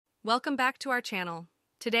Welcome back to our channel.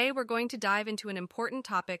 Today we're going to dive into an important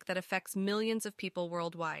topic that affects millions of people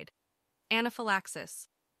worldwide: anaphylaxis.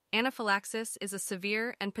 Anaphylaxis is a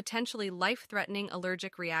severe and potentially life-threatening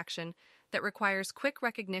allergic reaction that requires quick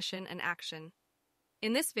recognition and action.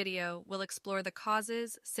 In this video, we'll explore the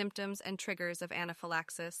causes, symptoms, and triggers of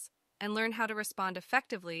anaphylaxis and learn how to respond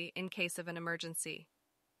effectively in case of an emergency.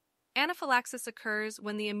 Anaphylaxis occurs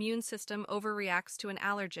when the immune system overreacts to an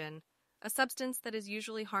allergen, a substance that is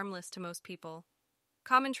usually harmless to most people.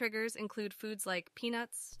 Common triggers include foods like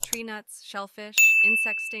peanuts, tree nuts, shellfish,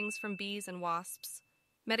 insect stings from bees and wasps,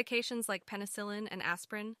 medications like penicillin and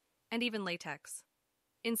aspirin, and even latex.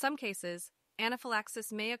 In some cases,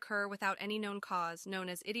 anaphylaxis may occur without any known cause, known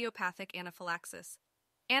as idiopathic anaphylaxis.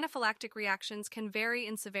 Anaphylactic reactions can vary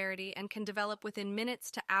in severity and can develop within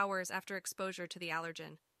minutes to hours after exposure to the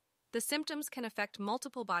allergen. The symptoms can affect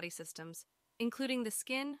multiple body systems, including the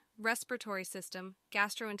skin, respiratory system,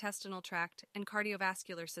 gastrointestinal tract, and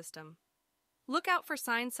cardiovascular system. Look out for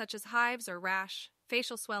signs such as hives or rash,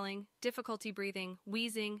 facial swelling, difficulty breathing,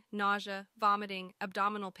 wheezing, nausea, vomiting,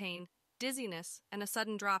 abdominal pain, dizziness, and a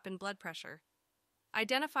sudden drop in blood pressure.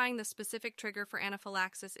 Identifying the specific trigger for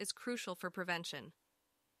anaphylaxis is crucial for prevention.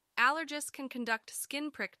 Allergists can conduct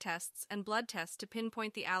skin prick tests and blood tests to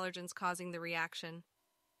pinpoint the allergens causing the reaction.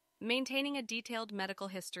 Maintaining a detailed medical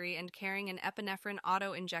history and carrying an epinephrine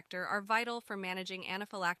auto-injector are vital for managing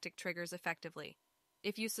anaphylactic triggers effectively.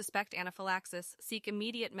 If you suspect anaphylaxis, seek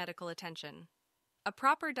immediate medical attention. A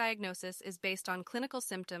proper diagnosis is based on clinical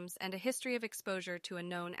symptoms and a history of exposure to a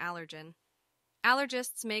known allergen.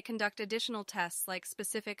 Allergists may conduct additional tests like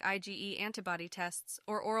specific IgE antibody tests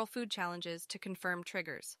or oral food challenges to confirm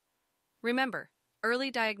triggers. Remember,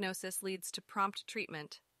 early diagnosis leads to prompt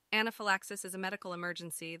treatment. Anaphylaxis is a medical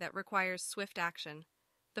emergency that requires swift action.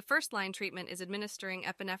 The first-line treatment is administering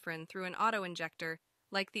epinephrine through an auto-injector,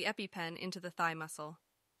 like the EpiPen, into the thigh muscle.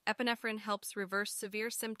 Epinephrine helps reverse severe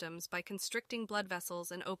symptoms by constricting blood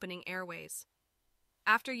vessels and opening airways.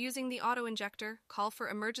 After using the auto-injector, call for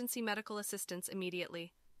emergency medical assistance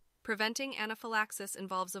immediately. Preventing anaphylaxis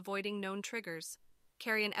involves avoiding known triggers.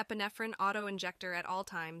 Carry an epinephrine auto-injector at all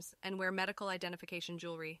times and wear medical identification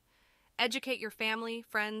jewelry. Educate your family,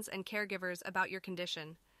 friends, and caregivers about your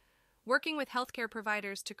condition. Working with healthcare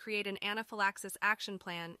providers to create an anaphylaxis action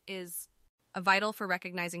plan is vital for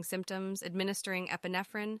recognizing symptoms, administering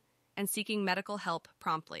epinephrine, and seeking medical help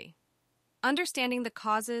promptly. Understanding the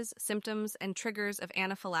causes, symptoms, and triggers of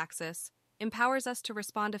anaphylaxis empowers us to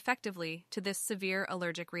respond effectively to this severe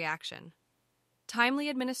allergic reaction. Timely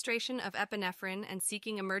administration of epinephrine and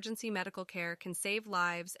seeking emergency medical care can save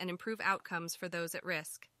lives and improve outcomes for those at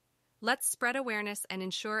risk. Let's spread awareness and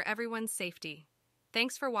ensure everyone's safety.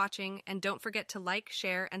 Thanks for watching, and don't forget to like,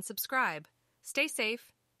 share, and subscribe. Stay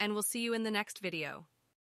safe, and we'll see you in the next video.